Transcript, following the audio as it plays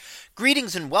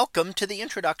Greetings and welcome to the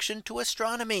introduction to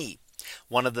astronomy.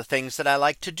 One of the things that I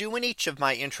like to do in each of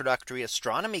my introductory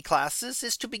astronomy classes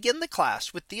is to begin the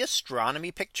class with the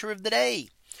astronomy picture of the day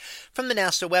from the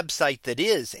NASA website, that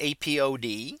is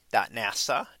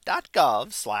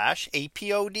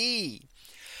apod.nasa.gov/apod.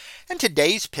 And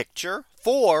today's picture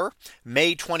for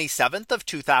May 27th of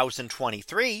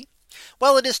 2023.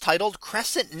 Well, it is titled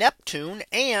Crescent, Neptune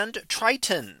and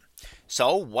Triton.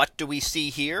 So what do we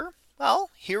see here? Well,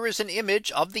 here is an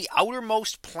image of the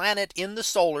outermost planet in the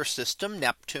solar system,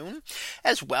 Neptune,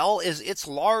 as well as its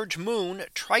large moon,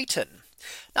 Triton.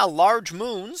 Now, large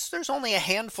moons, there's only a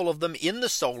handful of them in the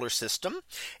solar system,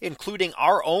 including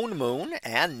our own moon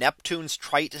and Neptune's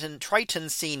Triton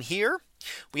seen here.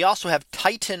 We also have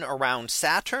Titan around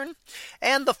Saturn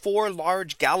and the four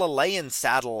large Galilean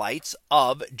satellites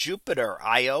of Jupiter: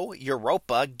 Io,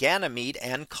 Europa, Ganymede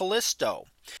and Callisto.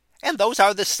 And those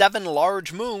are the 7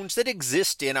 large moons that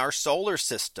exist in our solar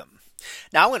system.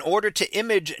 Now, in order to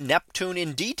image Neptune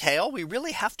in detail, we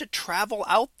really have to travel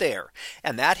out there.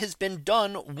 And that has been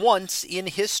done once in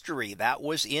history. That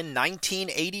was in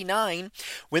 1989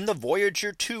 when the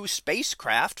Voyager 2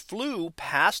 spacecraft flew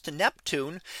past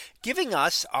Neptune, giving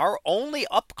us our only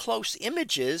up close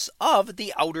images of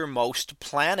the outermost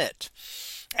planet,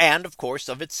 and of course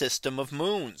of its system of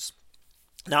moons.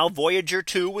 Now, Voyager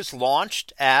 2 was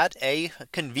launched at a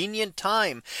convenient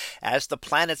time, as the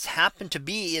planets happened to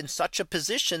be in such a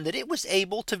position that it was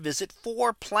able to visit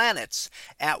 4 planets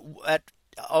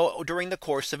during the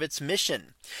course of its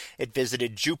mission. It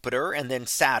visited Jupiter and then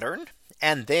Saturn,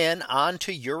 and then on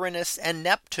to Uranus and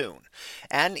Neptune,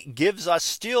 and gives us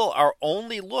still our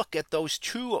only look at those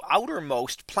 2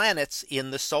 outermost planets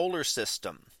in the solar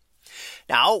system.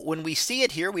 Now, when we see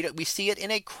it here, we see it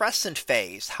in a crescent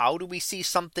phase. How do we see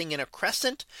something in a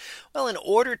crescent? Well, in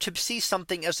order to see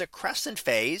something as a crescent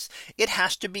phase, it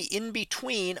has to be in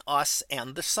between us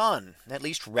and the sun, at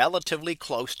least relatively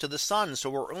close to the sun. So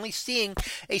we're only seeing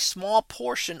a small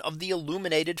portion of the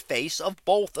illuminated face of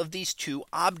both of these 2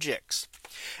 objects.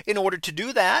 In order to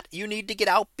do that, you need to get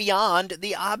out beyond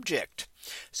the object.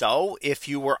 So if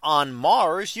you were on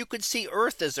Mars, you could see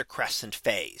Earth as a crescent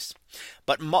phase.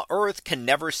 But Earth can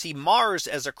never see Mars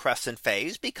as a crescent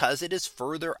phase because it is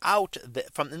further out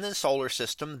from in the solar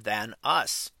system than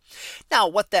us. Now,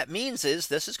 what that means is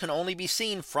this can only be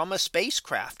seen from a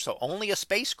spacecraft. So only a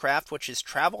spacecraft which has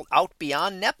traveled out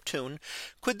beyond Neptune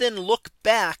could then look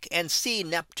back and see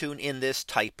Neptune in this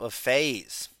type of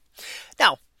phase.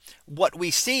 Now, what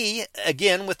we see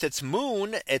again with its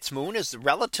moon is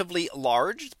relatively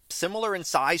large, similar in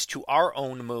size to our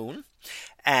own moon.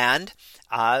 And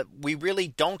we really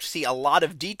don't see a lot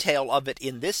of detail of it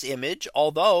in this image,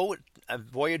 although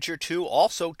Voyager 2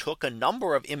 also took a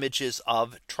number of images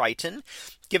of Triton,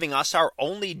 giving us our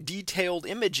only detailed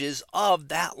images of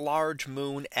that large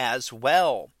moon as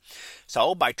well.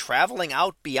 So by traveling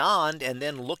out beyond and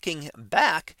then looking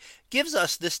back gives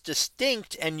us this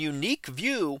distinct and unique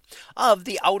view of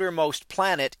the outermost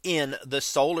planet in the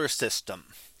solar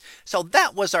system. So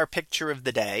that was our picture of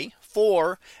the day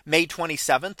for May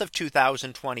 27th of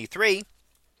 2023.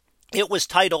 It was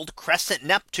titled Crescent,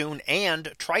 Neptune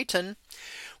and Triton.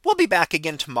 We'll be back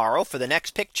again tomorrow for the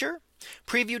next picture,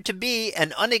 previewed to be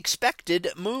an unexpected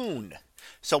moon.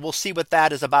 So we'll see what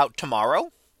that is about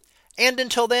tomorrow. And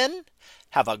until then,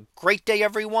 have a great day,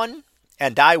 everyone,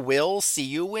 and I will see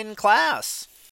you in class.